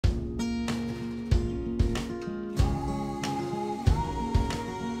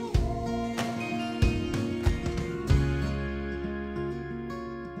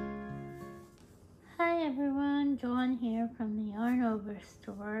here from the Yarn Over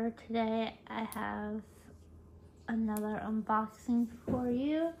store. Today I have another unboxing for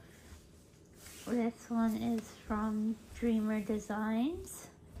you. This one is from Dreamer Designs.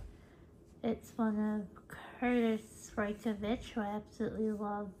 It's one of Kurtis Rykovich, who absolutely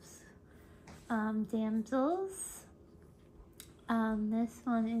loves damsels. This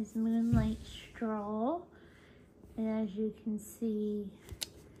one is Moonlight Stroll, and as you can see,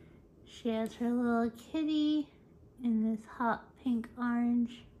 she has her little kitty in this hot pink,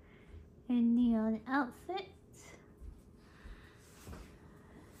 orange, and neon outfit.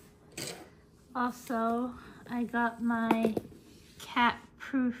 Also, I got my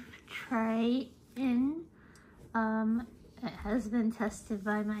cat-proof tray in. It has been tested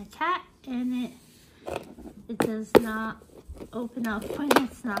by my cat, and it does not open up when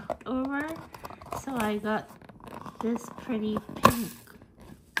it's knocked over. So I got this pretty pink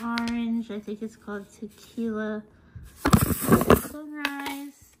orange, I think it's called Tequila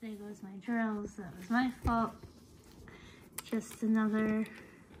Sunrise. There goes my drills, that was my fault. Just another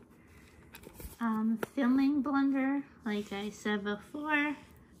filming blunder. Like I said before,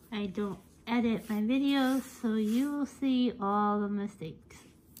 I don't edit my videos, so you will see all the mistakes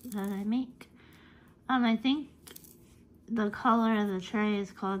that I make. I think the color of the tray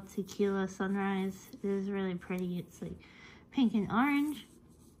is called Tequila Sunrise. It is really pretty. It's like pink and orange.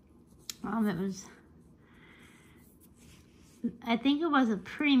 I think it was a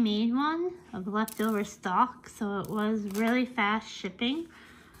pre-made one of leftover stock, so it was really fast shipping.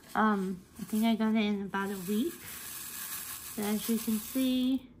 I think I got it in about a week. So as you can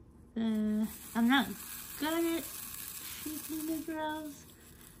see, I'm not good at shaping the drills,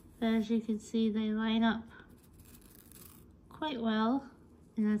 but as you can see, they line up quite well,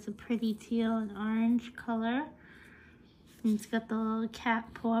 and it's a pretty teal and orange color. And it's got the little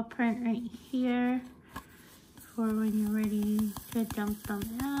cat paw print right here for when you're ready to dump them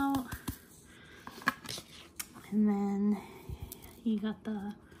out. And then you got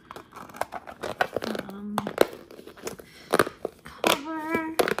the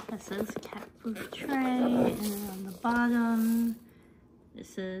cover that says cat-proof tray, and then on the bottom it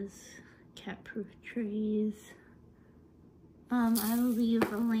says cat-proof trays. I will leave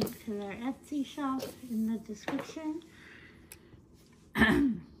a link to their Etsy shop in the description.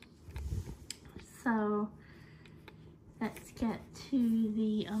 So let's get to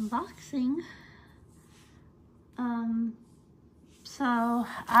the unboxing. So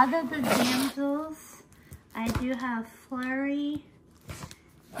out of the damsels, I do have Flurry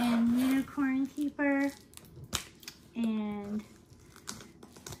and Unicorn Keeper, and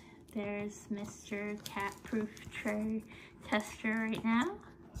there's Mr. Cat-Proof Tray Tester right now.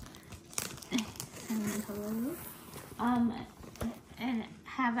 And hello. And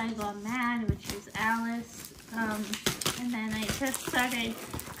Have I Gone Mad, which is Alice. And then I just started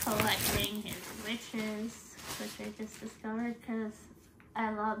collecting his witches, which I just discovered because I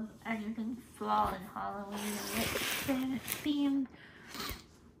love anything fall and Halloween and witch themed.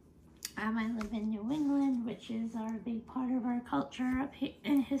 I live in New England, witches are a big part of our culture up here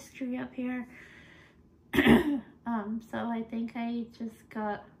and history up here. So I think I just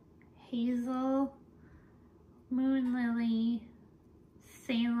got Hazel, Moon Lily,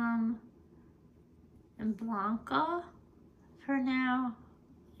 Salem, and Blanca for now.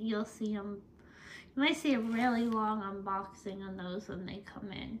 You'll see them. You might see a really long unboxing on those when they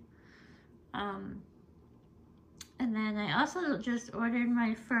come in. And then I also just ordered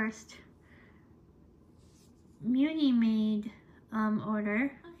my first Muni Made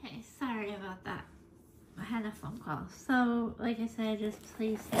order. Okay, sorry about that. I had a phone call. So, like I said, I just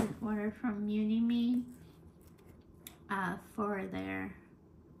placed an order from Muni Made for their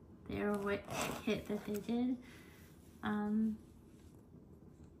witch kit that they did.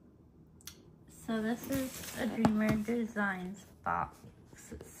 So this is a Dreamer Designs box,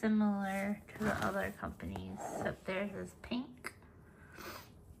 similar to the other companies, except theirs is pink.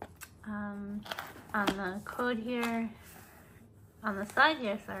 On the code here, on the side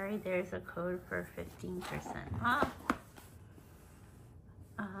here, sorry, there's a code for 15% off.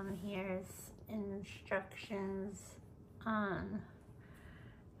 Here's instructions on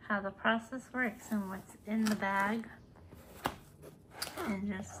how the process works and what's in the bag,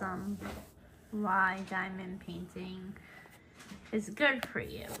 and just some why diamond painting is good for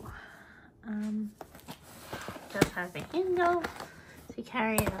you. Just has a handle to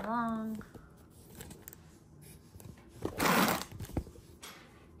carry it along.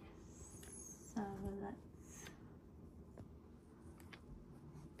 So let's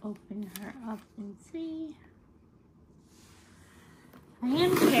open her up and see. I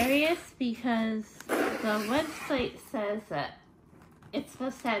am curious because The website says that it's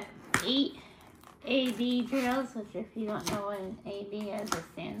supposed to have 8 AB drills, which if you don't know what an AB is, it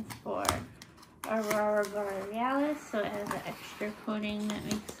stands for Aurora Borealis, so it has an extra coating that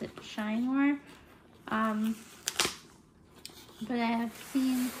makes it shine more. But I have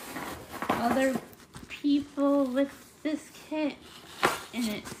seen other people with this kit, and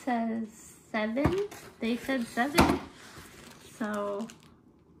it says 7. They said 7. So,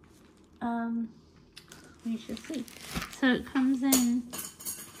 we should see. So it comes in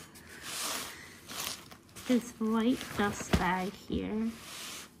this white dust bag here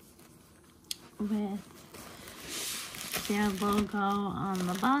with their logo on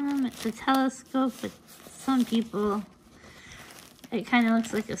the bottom. It's a telescope, but some people, it kind of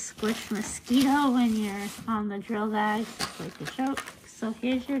looks like a squished mosquito when you're on the drill bag. It's like a joke. So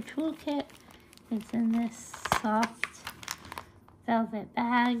here's your toolkit. It's in this soft velvet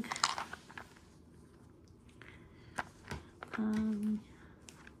bag.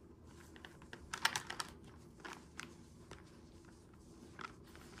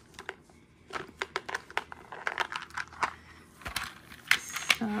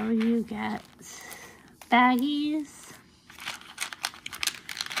 So you get baggies,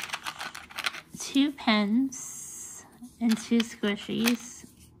 2 pens, and 2 squishies.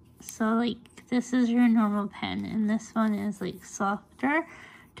 So like this is your normal pen, and this one is like softer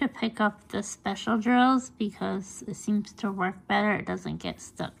to pick up the special drills because it seems to work better. It doesn't get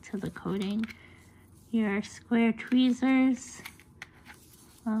stuck to the coating. Your square tweezers,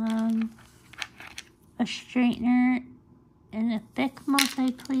 a straightener, and a thick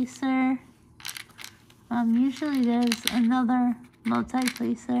multi-placer. Usually there's another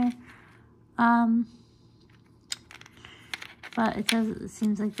multi-placer, but it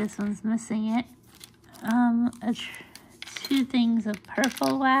seems like this one's missing it. 2 things of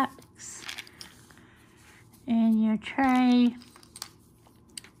purple wax, and your tray,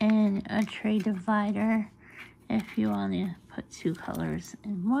 and a tray divider if you want to put 2 colors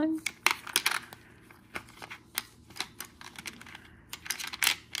in one.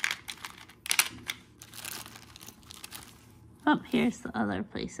 Oh, here's the other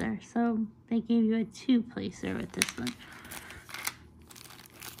placer. So they gave you a 2 placer with this one.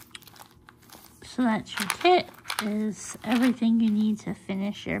 So that's your kit. Is everything you need to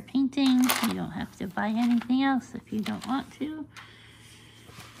finish your painting. You don't have to buy anything else if you don't want to.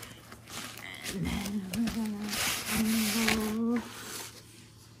 And then we're gonna unroll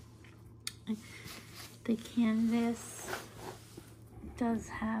the canvas. It does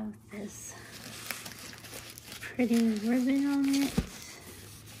have this pretty ribbon on it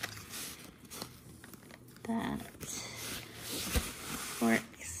that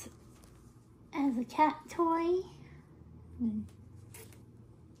works as a cat toy.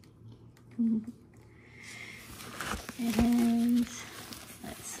 And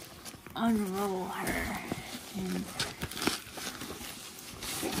let's unroll her and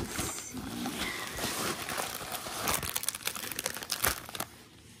let's see.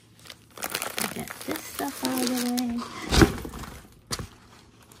 Get this stuff out of the way.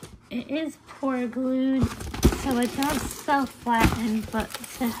 It is pour glued, so it does self-flatten, but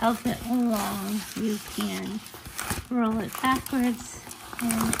to help it along, you can roll it backwards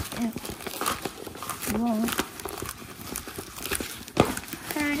and it won't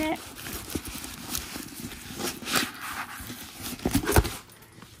hurt it.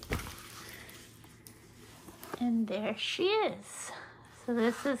 And there she is. So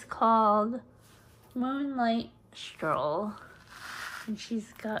this is called Moonlight Stroll, and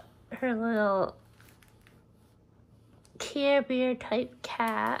she's got her little Care Bear type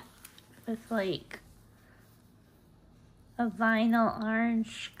cat with like a vinyl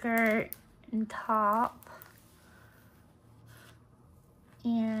orange skirt and top,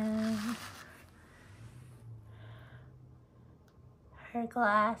 and her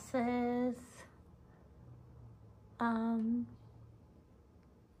glasses, and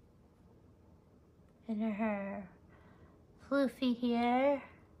her floofy hair.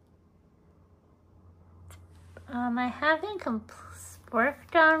 I haven't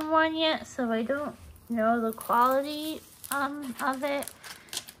worked on one yet, so I don't know the quality of it.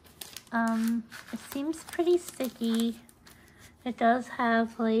 It seems pretty sticky. It does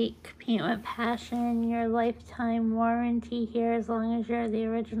have like Paint with Passion, your lifetime warranty here as long as you're the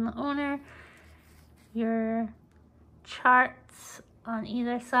original owner. Your charts on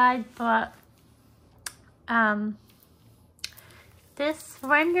either side, but this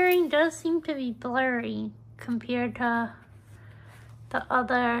rendering does seem to be blurry compared to the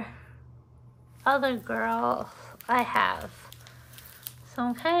other girl I have. So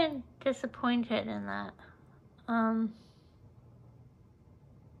I'm kind of disappointed in that. I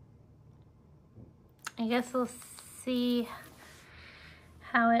guess we'll see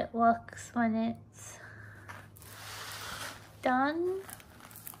how it looks when it's done.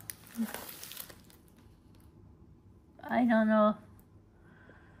 I don't know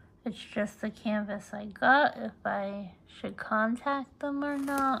if it's just the canvas I got, if I should contact them or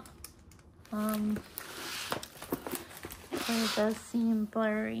not. It does seem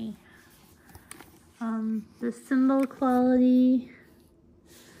blurry. The symbol quality,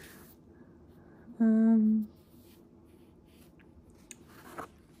 you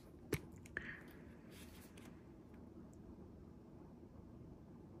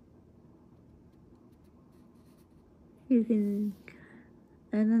can,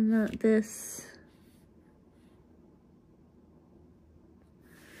 I don't know,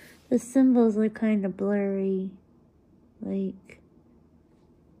 the symbols are kind of blurry, like,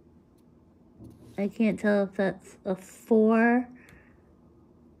 I can't tell if that's a 4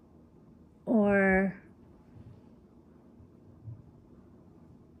 or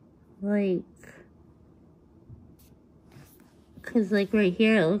like, because like right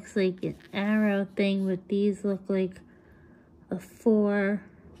here it looks like an arrow thing, but these look like a 4.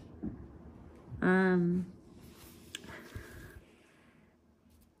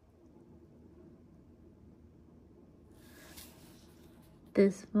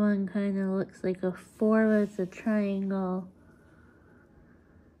 This one kind of looks like a 4 with a triangle.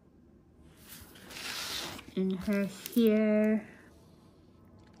 And her here.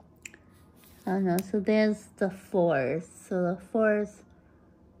 Oh no, so there's the 4s. So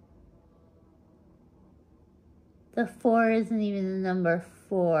the 4 isn't even the number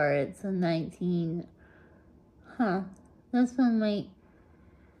 4, it's a 19. Huh. This one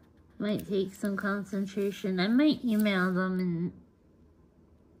might take some concentration. I might email them and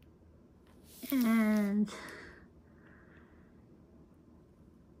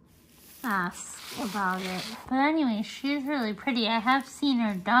ask about it. But anyway, she's really pretty. I have seen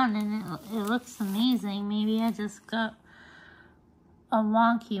her done and it looks amazing. Maybe I just got a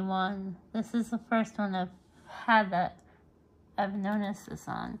wonky one. This is the first one I've had that I've noticed this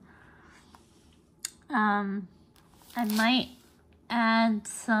on. I might add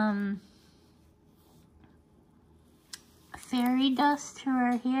some fairy dust to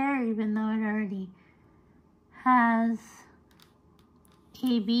her hair, even though it already has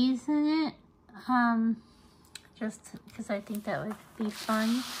ABs in it, just because I think that would be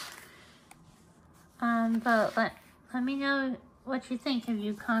fun. But let me know what you think.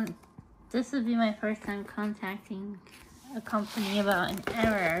 This would be my first time contacting a company about an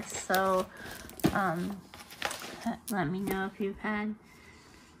error, so let me know if you've had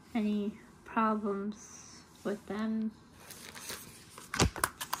any problems with them.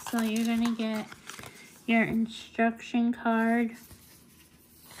 So you're gonna get your instruction card,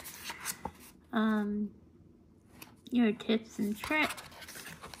 your tips and tricks,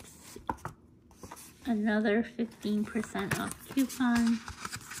 another 15% off coupon,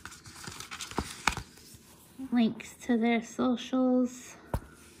 links to their socials,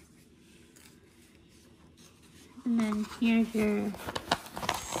 and then here's your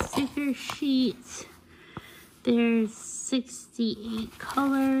sticker sheet. There's 68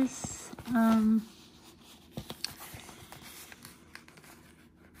 colors.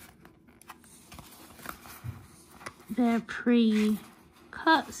 They're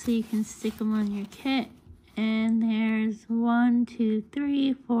pre-cut, so you can stick them on your kit. And there's 1, 2,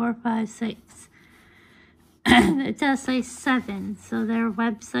 3, 4, 5, 6. It does say 7, so their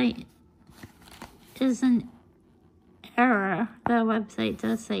website is an error. Their website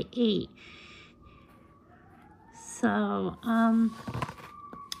does say 8. So, I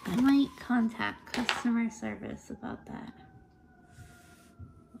might contact customer service about that.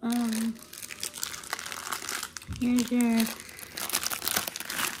 Here's your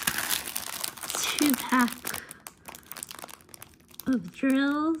 2-pack of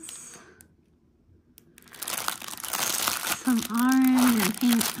drills. Some orange and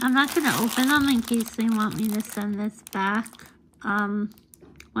pink. I'm not going to open them in case they want me to send this back.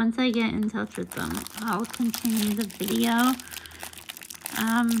 Once I get in touch with them, I'll continue the video.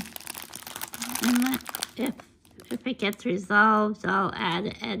 And if it gets resolved, I'll add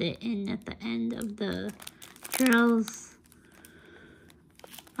an edit in at the end of the drills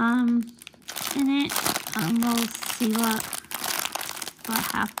in it. We'll see what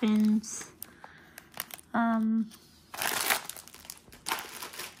happens.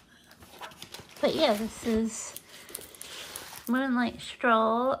 But yeah, this is Moonlight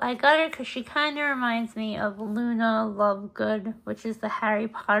Stroll. I got her because she kind of reminds me of Luna Lovegood, which is the Harry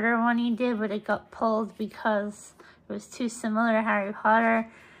Potter one he did, but it got pulled because it was too similar to Harry Potter.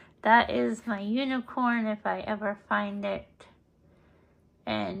 That is my unicorn if I ever find it.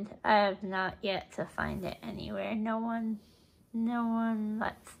 And I have not yet to find it anywhere. No one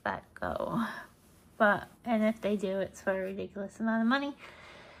lets that go. And if they do, it's for a ridiculous amount of money.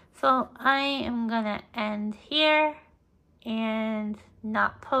 So I am gonna end here and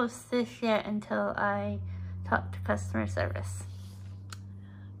not post this yet until I talk to customer service.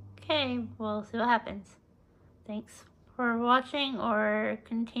 Okay, we'll see what happens. Thanks for watching or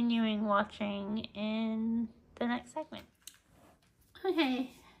continuing watching in the next segment.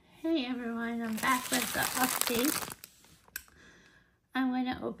 Okay, hey everyone, I'm back with the update. I'm going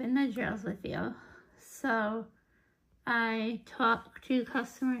to open the drills with you. So I talked to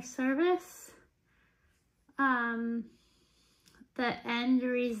customer service. The end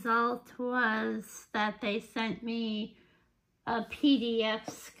result was that they sent me a PDF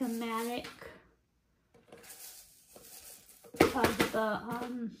schematic of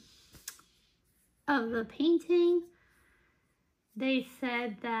the painting. They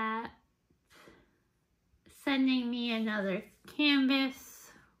said that sending me another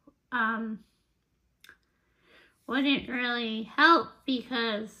canvas wouldn't really help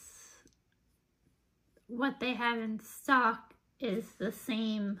because what they have in stock is the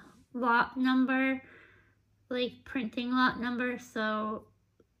same lot number, like printing lot number, so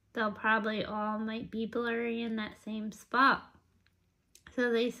they'll probably all might be blurry in that same spot.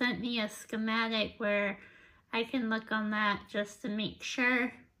 So they sent me a schematic where I can look on that just to make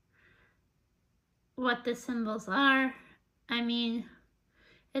sure what the symbols are. I mean,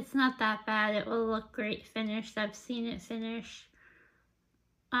 it's not that bad. It will look great finished. I've seen it finished.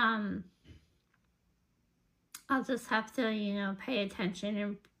 I'll just have to, you know, pay attention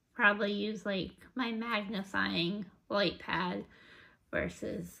and probably use like my magnifying light pad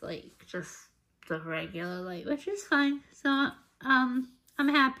versus like just the regular light, which is fine. So I'm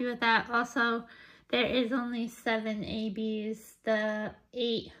happy with that. Also, there is only 7 ABs. The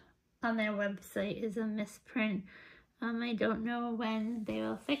 8 on their website is a misprint. I don't know when they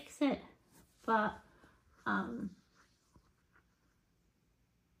will fix it, but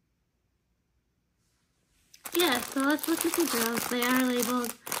yeah, so let's look at the drills. They are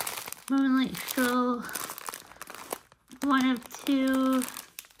labeled Moonlight Stroll 1 of 2,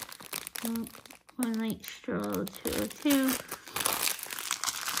 Moonlight Stroll 2 of 2.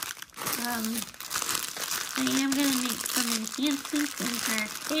 I am going to make some enhancements in her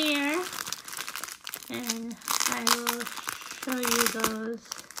hair, and I will show you those.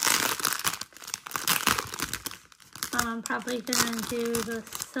 I'm probably going to do the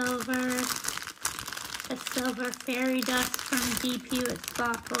silver fairy dust from DP with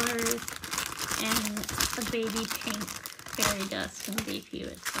sparklers, and a baby pink fairy dust from DP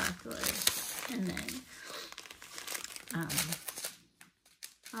with sparklers, and then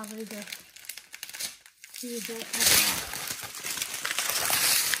probably just use it like that.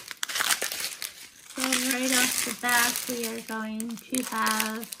 So right off the bat, we are going to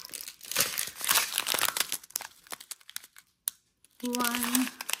have 1,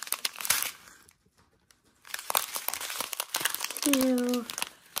 2,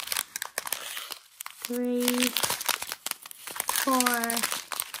 3, 4,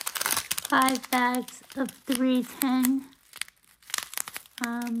 5 bags of 310.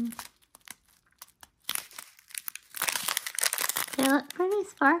 They look pretty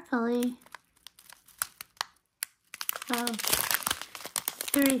sparkly. So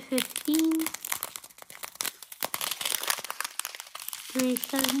 315,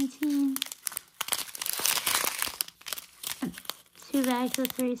 317, 2 bags of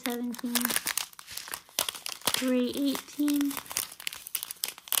 317, 318,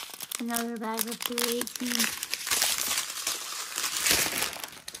 another bag of 318.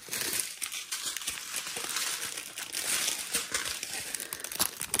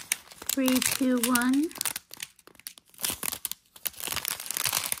 Three, 2, 1,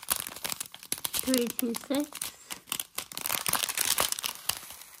 3, 2, 6,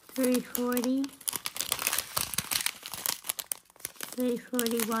 340,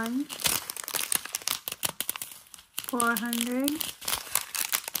 341, 400,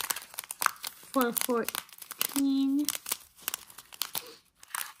 414,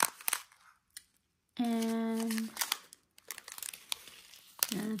 and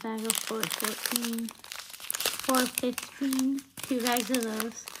another bag of 414, 415, 2 bags of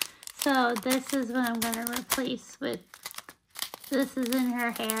those. So this is what I'm going to replace with. This is in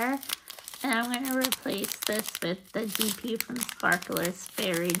her hair. And I'm going to replace this with the DP from Sparkler's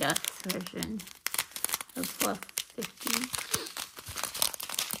Fairy Dust version of Fluff 50.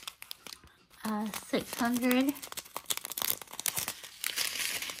 600.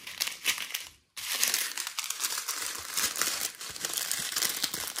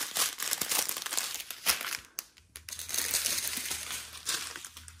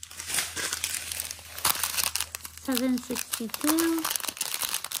 $7.62,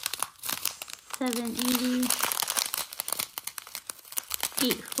 $7.80,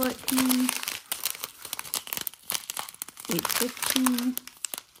 $8.14, $8.15,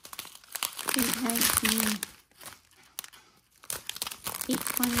 $8.19,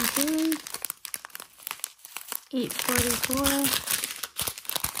 $8.23, $8.44,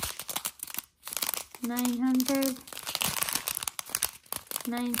 $900,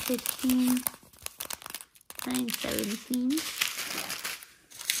 $9.15, $9.17,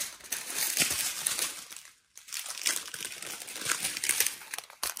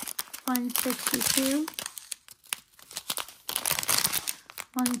 $1.52,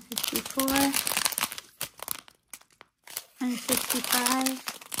 $1.54, $1.55,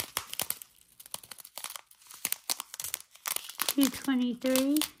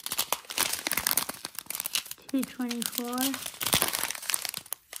 $2.23, $2.24,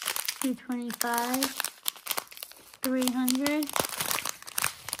 $2.25, $300,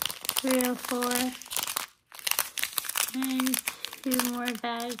 $304, and 2 more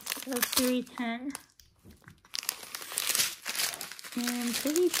bags of $3.10. And I'm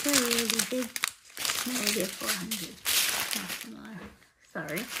pretty sure we already did, no, we did $400. Not similar.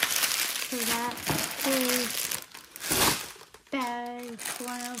 Sorry. So that is bag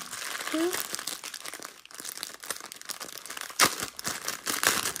 102.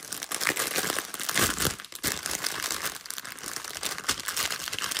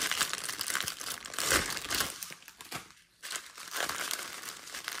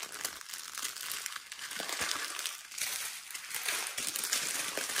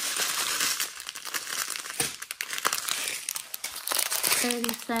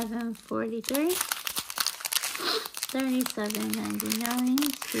 $37.43, $37.99,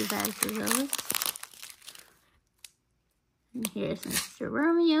 2 bags of those. And here's Mr.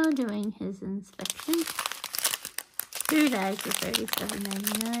 Romeo doing his inspection. 3 bags of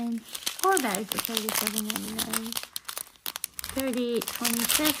 $37.99, 4 bags of $37.99,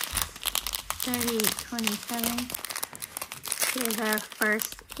 $38.26, $38.27. Here's our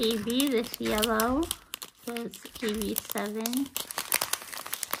first AB, this yellow. So it's AB7.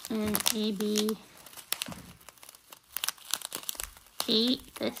 And AB8,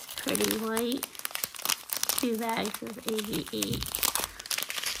 this pretty white, 2 bags of AB8,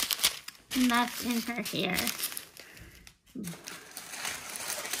 and that's in her hair.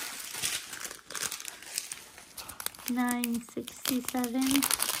 $9.67,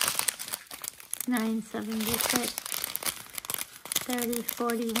 $9.76,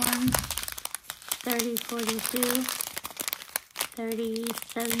 $30.41, $30.42,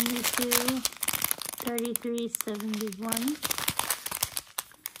 $30.72, $33.71,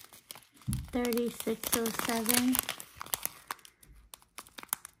 $36.07,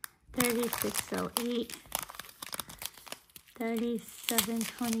 $36.08,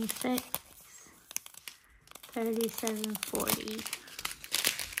 $37.26, $37.40.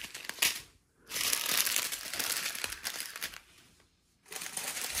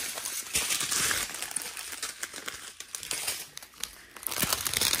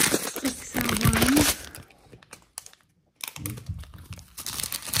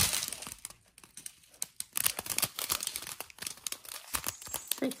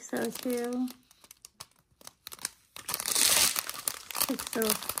 $6.02,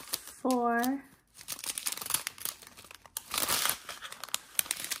 $6.04,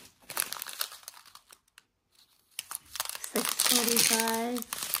 $6.45,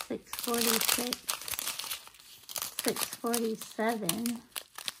 $6.46, $6.47.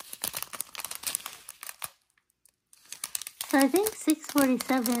 So I think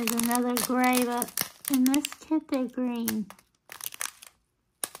 $6.47 is another gray, but in this kit they're green.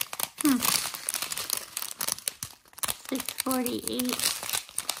 $6.48,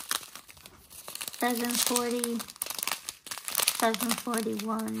 $7.40,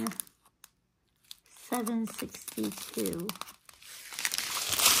 $7.41, $7.62.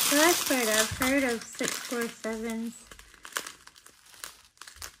 So that's weird. I've heard of 647s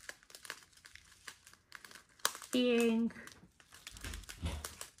being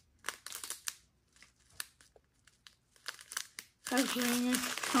a greenish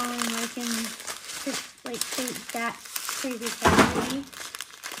tone, like in like that crazy category.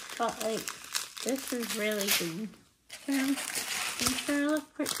 but like, this is really good. I'm sure I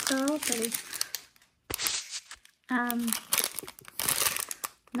look so pretty.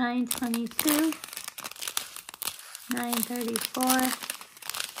 922, 934,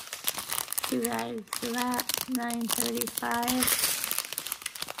 2 bags of that, 935,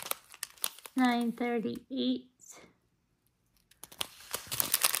 938,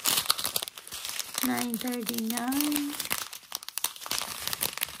 939,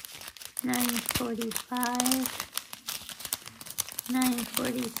 945,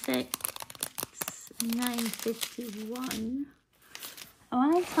 946, 951. I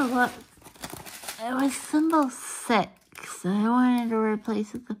wanted to look. It was symbol 6. So I wanted to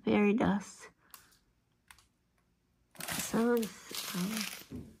replace it with the fairy dust. So it was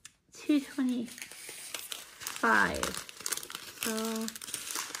 225. So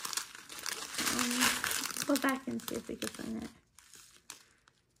go back and see if we can find it.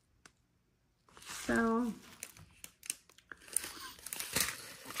 So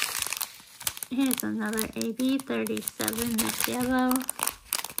here's another AB 37. That's yellow.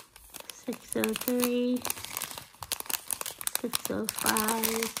 603, 605,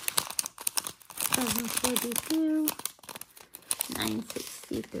 742,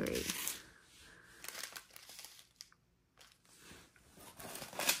 963.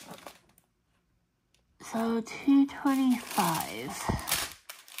 So 225.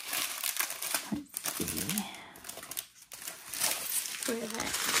 Let's see where that is.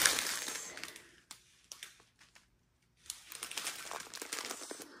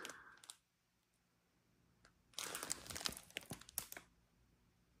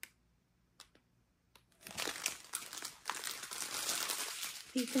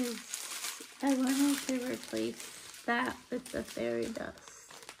 Because I wanted to replace that with the fairy dust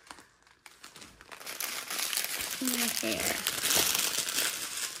in the hair.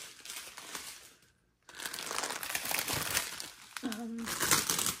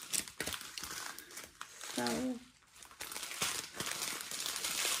 So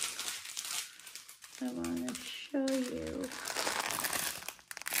I want to show you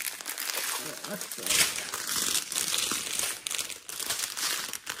what it looks like.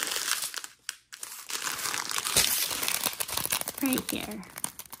 Right here.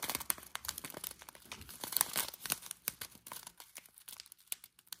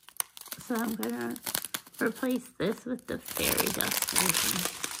 So I'm gonna replace this with the fairy dust version.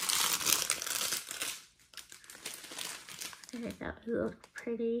 There, that would look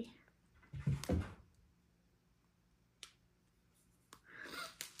pretty.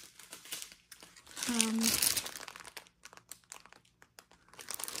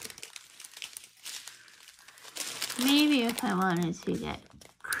 Maybe if I wanted to get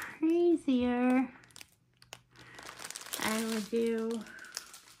crazier, I would do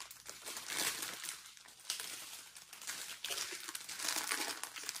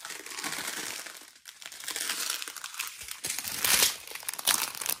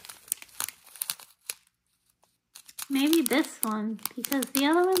maybe this one, because the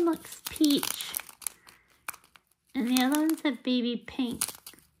other one looks peach and the other one's a baby pink.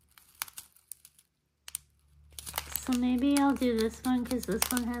 So maybe I'll do this one because this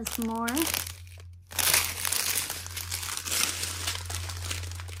one has more.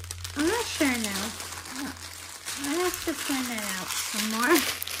 I'm not sure now. I have to plan that out some more.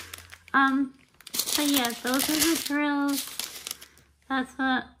 But yeah, those are the drills. That's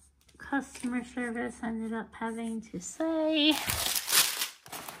what customer service ended up having to say.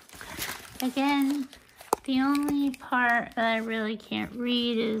 Again, the only part that I really can't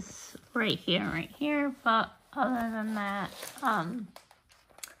read is right here, but other than that,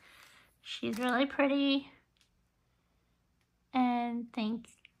 she's really pretty. And thanks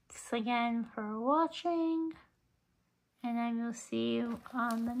again for watching, and I will see you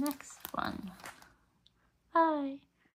on the next one. Bye.